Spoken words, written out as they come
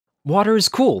Water is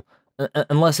cool.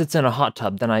 Unless it's in a hot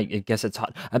tub, then I guess it's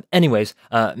hot.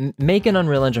 Make an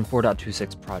Unreal Engine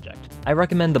 4.26 project. I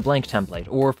recommend the blank template,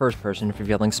 or first person if you're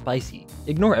feeling spicy.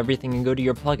 Ignore everything and go to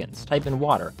your plugins, type in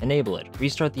water, enable it,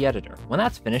 restart the editor. When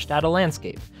that's finished, add a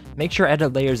landscape. Make sure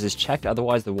edit layers is checked,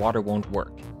 otherwise the water won't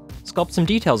work. Sculpt some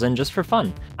details in just for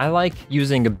fun. I like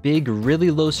using a big, really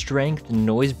low strength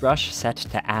noise brush set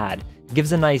to add. It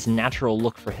gives a nice natural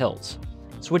look for hills.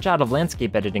 Switch out of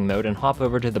landscape editing mode and hop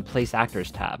over to the Place Actors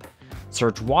tab.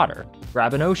 Search water,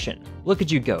 grab an ocean. Look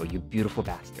at you go, you beautiful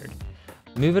bastard.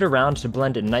 Move it around to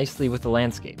blend it nicely with the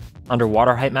landscape. Under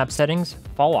water height map settings,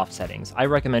 Falloff settings, I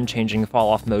recommend changing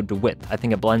Falloff mode to width. I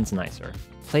think it blends nicer.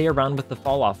 Play around with the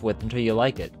Falloff width until you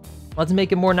like it. Let's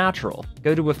make it more natural.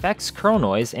 Go to Effects, Curl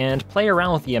Noise, and play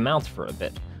around with the amounts for a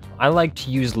bit. I like to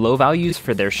use low values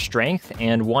for their strength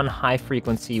and one high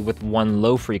frequency with one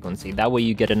low frequency. That way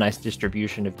you get a nice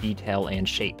distribution of detail and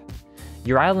shape.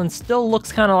 Your island still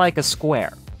looks kind of like a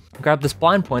square. Grab the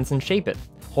spline points and shape it.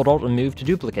 Hold Alt and move to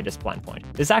duplicate a spline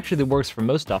point. This actually works for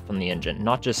most stuff on the engine,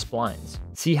 not just splines.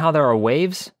 See how there are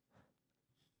waves?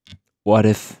 What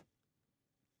if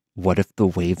the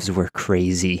waves were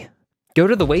crazy? Go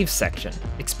to the Waves section,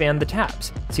 expand the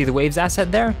tabs. See the Waves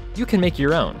asset there? You can make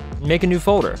your own. Make a new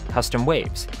folder, Custom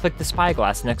Waves. Click the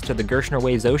spyglass next to the Gershner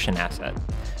Waves Ocean asset.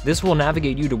 This will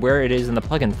navigate you to where it is in the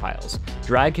plugin files.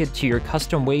 Drag it to your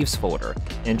Custom Waves folder,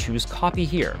 and choose Copy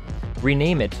Here.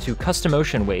 Rename it to Custom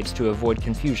Ocean Waves to avoid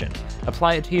confusion.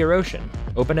 Apply it to your ocean.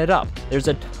 Open it up. There's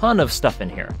a ton of stuff in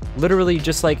here. Literally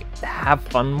just have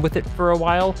fun with it for a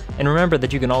while, and remember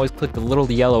that you can always click the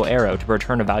little yellow arrow to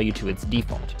return a value to its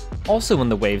default. Also in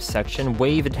the Waves section,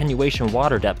 Wave Attenuation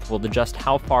Water Depth will adjust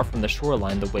how far from the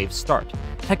shoreline the waves start.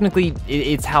 Technically,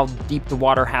 it's how deep the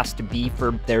water has to be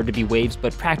for there to be waves,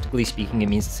 but practically speaking, it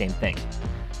means the same thing.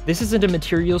 This isn't a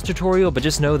materials tutorial, but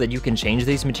just know that you can change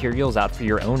these materials out for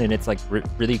your own, and it's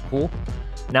really cool.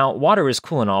 Now, water is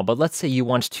cool and all, but let's say you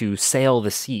want to sail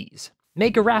the seas.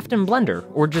 Make a raft in Blender,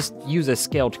 or just use a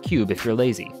scaled cube if you're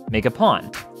lazy. Make a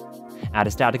pond. Add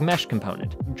a static mesh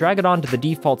component. Drag it onto the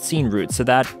default scene root so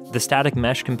that the static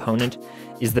mesh component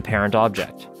is the parent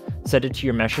object. Set it to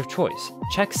your mesh of choice.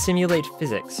 Check Simulate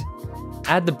Physics.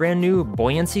 Add the brand new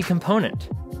Buoyancy Component.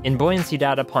 In Buoyancy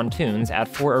Data Pontoons, add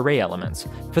 4 array elements.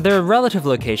 For their relative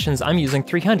locations, I'm using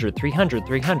 300, 300,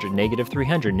 300, negative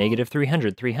 300, negative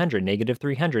 300, 300, negative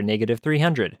 300, negative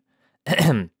 300.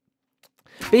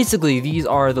 Basically, these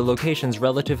are the locations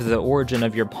relative to the origin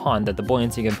of your pond that the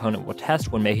buoyancy component will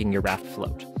test when making your raft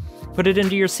float. Put it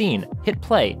into your scene, hit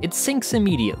play, it syncs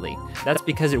immediately. That's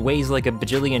because it weighs like a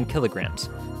bajillion kilograms.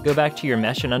 Go back to your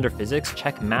mesh and under physics,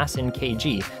 check mass in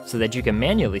kg so that you can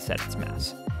manually set its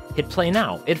mass. Hit play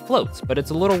now, it floats, but it's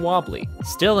a little wobbly.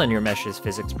 Still in your mesh's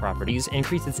physics properties,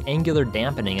 increase its angular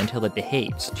dampening until it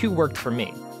behaves. 2 worked for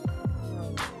me.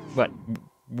 But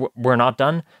we're not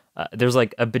done? There's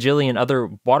like a bajillion other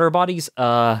water bodies.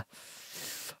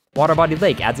 Water body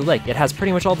lake adds a lake. It has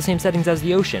pretty much all the same settings as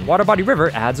the ocean. Water body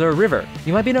river adds a river.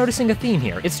 You might be noticing a theme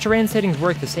here. Its terrain settings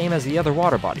work the same as the other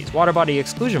water bodies. Water body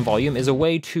exclusion volume is a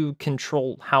way to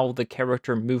control how the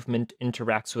character movement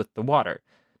interacts with the water.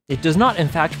 It does not in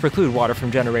fact preclude water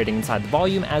from generating inside the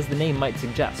volume as the name might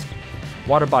suggest.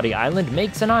 Water body island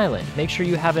makes an island. Make sure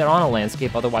you have it on a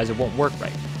landscape, otherwise it won't work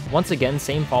right. Once again,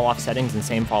 same fall-off settings and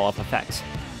same fall-off effects.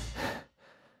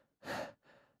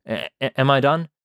 Am I done?